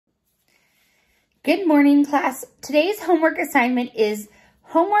Good morning, class. Today's homework assignment is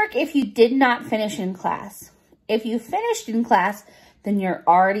homework if you did not finish in class. If you finished in class, then you're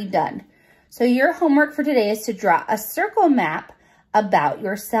already done. So your homework for today is to draw a circle map about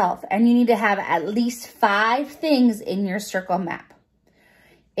yourself, and you need to have at least 5 things in your circle map.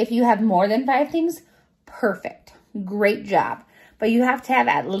 If you have more than 5 things, perfect. Great job. But you have to have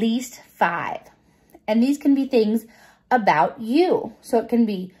at least 5. And these can be things about you. So it can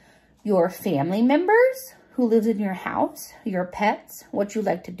be your family members, who lives in your house, your pets, what you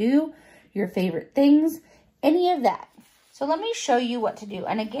like to do, your favorite things, any of that. So let me show you what to do.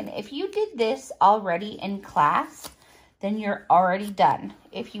 And again, if you did this already in class, then you're already done.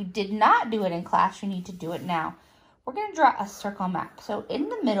 If you did not do it in class, you need to do it now. We're going to draw a circle map. So in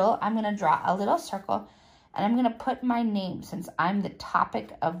the middle, I'm going to draw a little circle, and I'm going to put my name since I'm the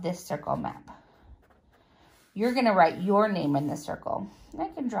topic of this circle map. You're going to write your name in the circle. I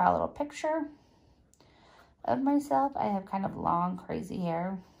can draw a little picture of myself. I have kind of long, crazy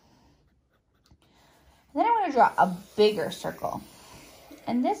hair. And then I'm going to draw a bigger circle.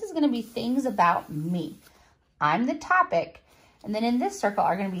 And this is going to be things about me. I'm the topic. And then in this circle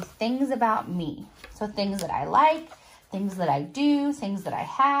are going to be things about me. So things that I like, things that I do, things that I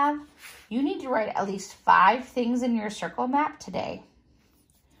have. You need to write at least 5 things in your circle map today.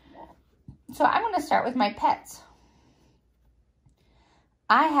 So I'm going to start with my pets.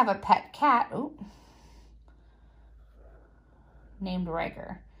 I have a pet cat, named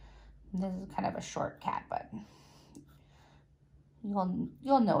Riker. This is kind of a short cat, but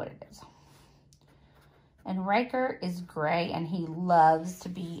you'll know what it is. And Riker is gray, and he loves to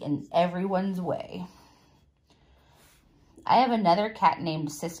be in everyone's way. I have another cat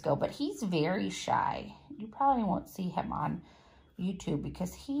named Cisco, but he's very shy. You probably won't see him on YouTube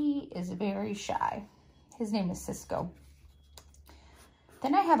because he is very shy. His name is Cisco.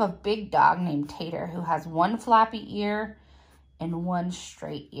 Then I have a big dog named Tater who has 1 floppy ear and 1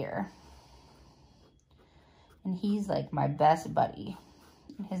 straight ear. And he's like my best buddy.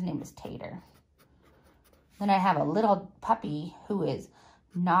 And his name is Tater. Then I have a little puppy who is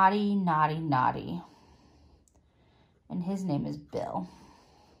naughty, naughty, naughty. And his name is Bill.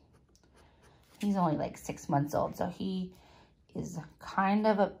 He's only like 6 months old, so he is kind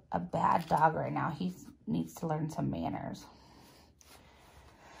of a bad dog right now. He needs to learn some manners.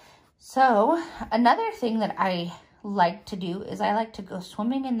 So another thing that I like to do is I like to go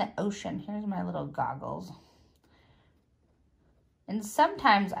swimming in the ocean. Here's my little goggles. And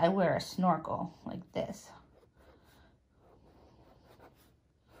sometimes I wear a snorkel like this.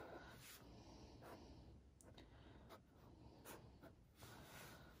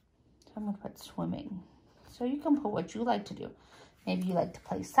 So I'm going to put swimming. So you can put what you like to do. Maybe you like to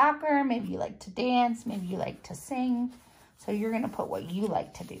play soccer, maybe you like to dance, maybe you like to sing. So you're going to put what you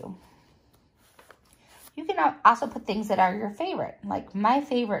like to do. You can also put things that are your favorite. Like my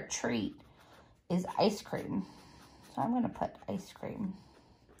favorite treat is ice cream. So I'm going to put ice cream.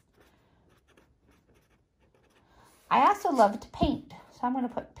 I also love to paint. So I'm going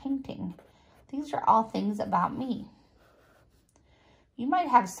to put painting. These are all things about me. You might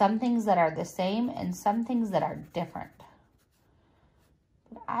have some things that are the same and some things that are different.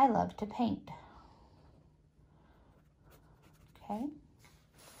 But I love to paint. Okay.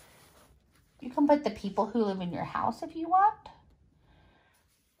 You can put the people who live in your house if you want.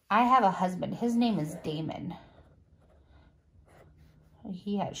 I have a husband. His name is Damon.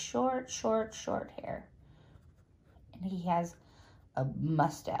 He has short hair. And he has a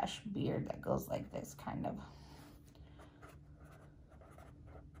mustache beard that goes like this, kind of.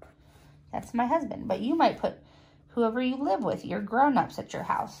 That's my husband. But you might put whoever you live with, your grown-ups at your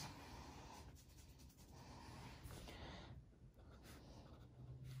house.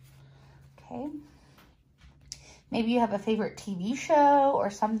 Okay. Maybe you have a favorite TV show or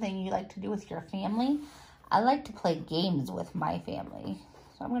something you like to do with your family. I like to play games with my family.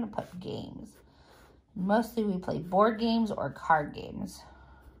 So I'm going to put games. Mostly we play board games or card games.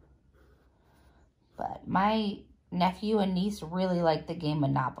 But my nephew and niece really like the game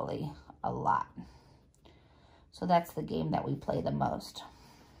Monopoly a lot. So that's the game that we play the most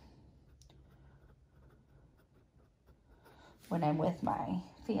when I'm with my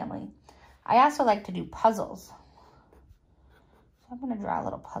family. I also like to do puzzles. So I'm going to draw a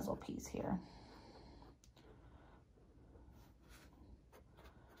little puzzle piece here.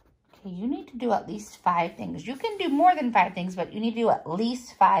 Okay, you need to do at least 5 things. You can do more than 5 things, but you need to do at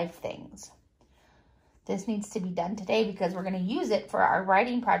least 5 things. This needs to be done today because we're going to use it for our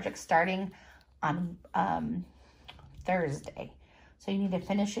writing project starting on Thursday. So you need to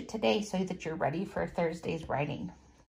finish it today so that you're ready for Thursday's writing.